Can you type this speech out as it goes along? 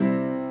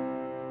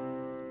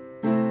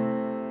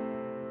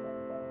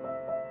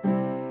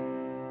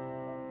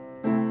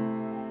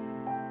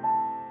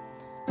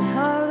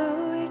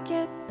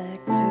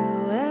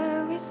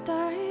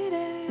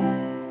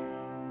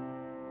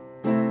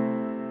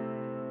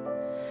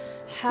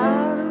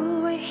How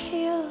do we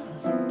heal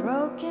the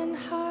broken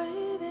hearted?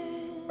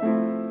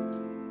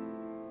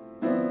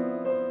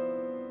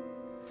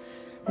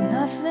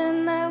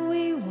 Nothing that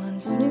we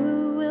once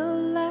knew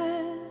will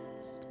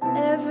last.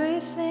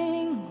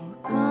 Everything will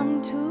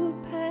come to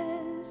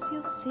pass,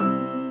 you'll see.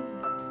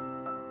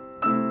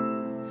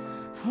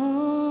 Oh,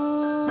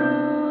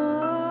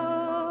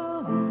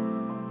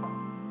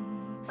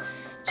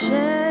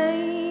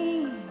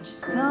 change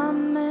is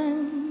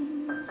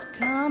coming, it's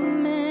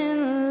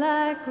coming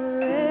like a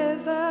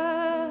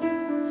river,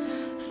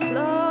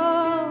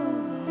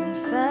 flowing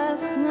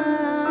fast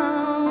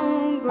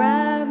now.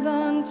 Grab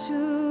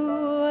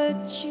onto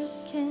what you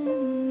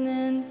can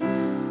and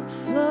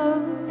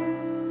float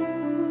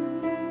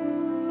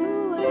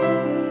away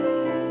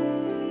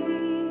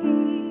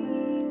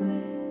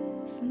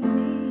with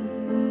me.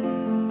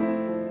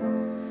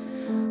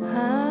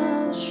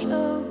 I'll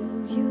show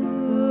you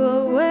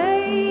a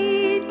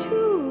way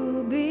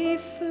to be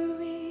free.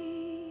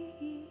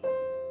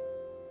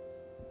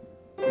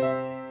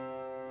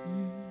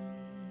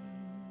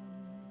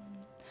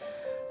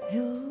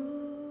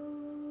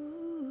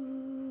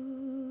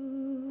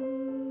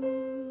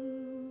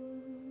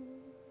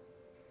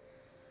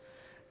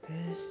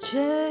 Cause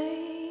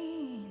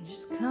change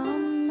is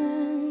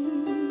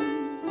coming.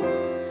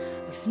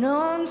 We've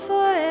known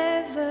forever.